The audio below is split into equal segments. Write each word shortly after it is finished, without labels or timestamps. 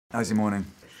How's your morning?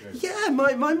 Yeah,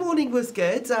 my morning was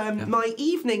good. My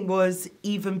evening was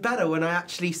even better when I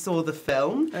actually saw the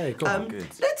film. Hey, go on. Good.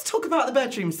 Let's talk about the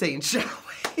bedroom scene, shall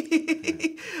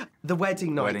we? The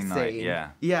wedding night Wedding scene. night,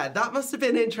 yeah. Yeah, that must have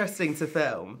been interesting to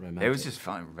film. Romantic. It was just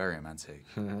fun, very romantic.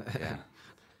 Yeah.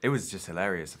 It was just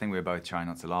hilarious. I think we were both trying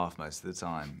not to laugh most of the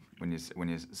time when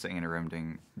you're sitting in a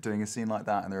room doing a scene like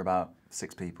that, and there are about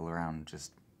 6 people around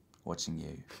just watching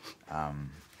you.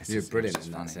 You're brilliant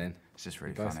in that scene. It's just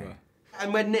really funny.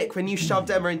 And when you shoved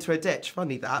Emma into a ditch,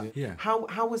 funny that. Yeah.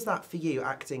 How was that for you,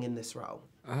 acting in this role?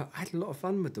 I had a lot of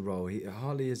fun with the role.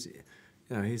 Harley is,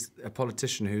 he's a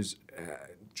politician who's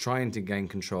trying to gain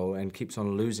control and keeps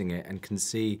on losing it, and can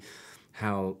see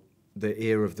how the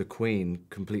ear of the Queen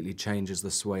completely changes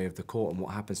the sway of the court and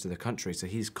what happens to the country. So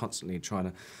he's constantly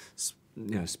trying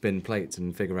to, spin plates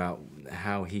and figure out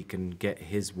how he can get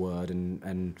his word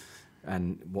and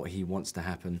what he wants to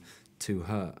happen to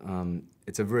her.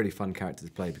 It's a really fun character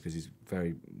to play because he's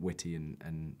very witty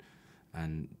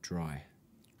and dry.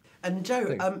 And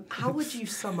Joe, how would you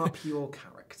sum up your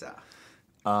character?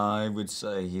 I would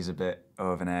say he's a bit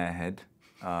of an airhead.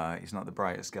 He's not the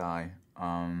brightest guy.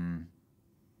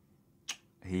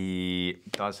 He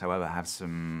does, however, have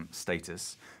some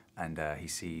status, and he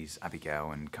sees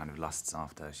Abigail and kind of lusts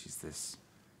after her.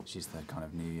 She's the kind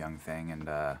of new young thing,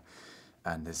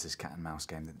 and there's this cat and mouse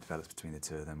game that develops between the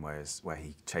two of them, where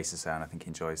he chases her, and I think he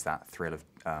enjoys that thrill of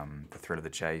the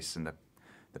chase and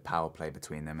the power play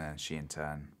between them, and she in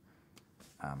turn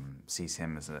sees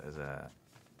him as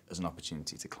an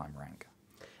opportunity to climb rank.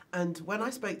 And when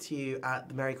I spoke to you at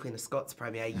the Mary Queen of Scots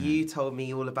premiere, you told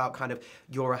me all about kind of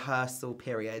your rehearsal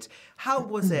period. How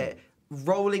was it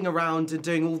rolling around and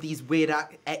doing all these weird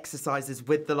exercises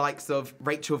with the likes of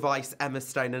Rachel Weisz, Emma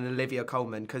Stone and Olivia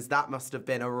Colman? Because that must have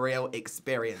been a real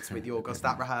experience with Yorgos,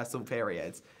 that rehearsal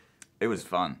period. It was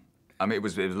fun. I mean, it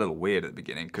was a little weird at the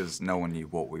beginning because no one knew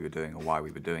what we were doing or why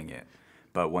we were doing it.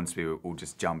 But once we all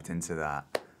just jumped into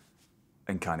that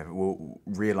and kind of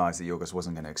realised that Yorgos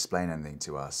wasn't going to explain anything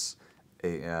to us,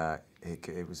 it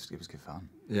was good fun.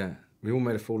 Yeah, we all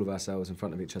made a fool of ourselves in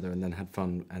front of each other and then had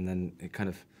fun, and then it kind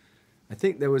of, I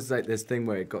think there was like this thing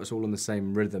where it got us all on the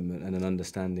same rhythm and an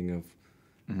understanding of,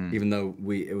 even though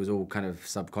it was all kind of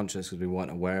subconscious because we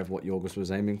weren't aware of what Yorgos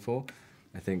was aiming for,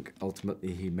 I think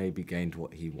ultimately he maybe gained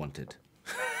what he wanted.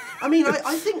 I mean,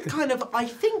 I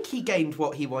think he gained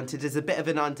what he wanted is a bit of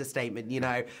an understatement,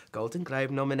 Golden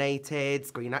Globe nominated,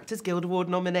 Screen Actors Guild Award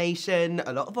nomination,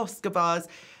 a lot of Oscar bars.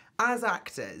 As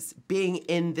actors, being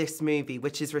in this movie,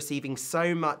 which is receiving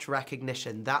so much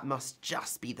recognition, that must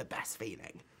just be the best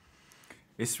feeling.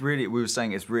 We were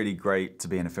saying it's really great to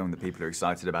be in a film that people are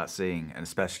excited about seeing, and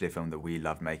especially a film that we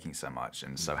love making so much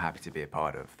and so happy to be a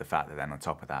part of. The fact that then on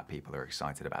top of that, people are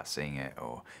excited about seeing it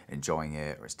or enjoying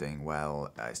it or it's doing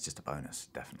well, it's just a bonus,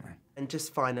 definitely. And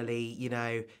just finally,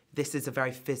 this is a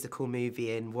very physical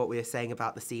movie in what we were saying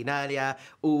about the scene earlier,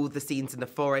 all the scenes in the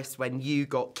forest when you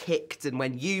got kicked and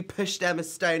when you pushed Emma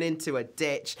Stone into a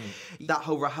ditch, that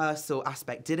whole rehearsal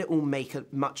aspect, did it all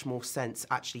make much more sense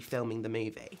actually filming the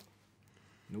movie?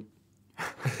 Nope.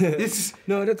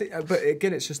 No, I don't think. But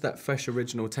again, it's just that fresh,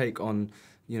 original take on.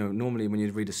 Normally when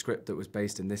you'd read a script that was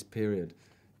based in this period,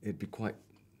 it'd be quite,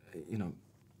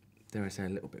 dare I say, a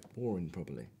little bit boring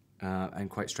probably, and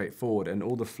quite straightforward. And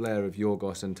all the flair of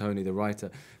Yorgos and Tony, the writer,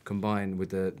 combined with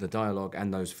the dialogue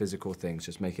and those physical things,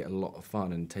 just make it a lot of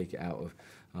fun and take it out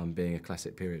of being a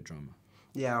classic period drama.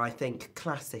 Yeah, I think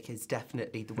classic is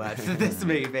definitely the word for this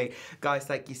movie. Guys,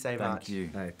 thank you so much. Thank you.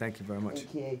 Hey, thank you very much.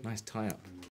 Thank you. Nice tie-up.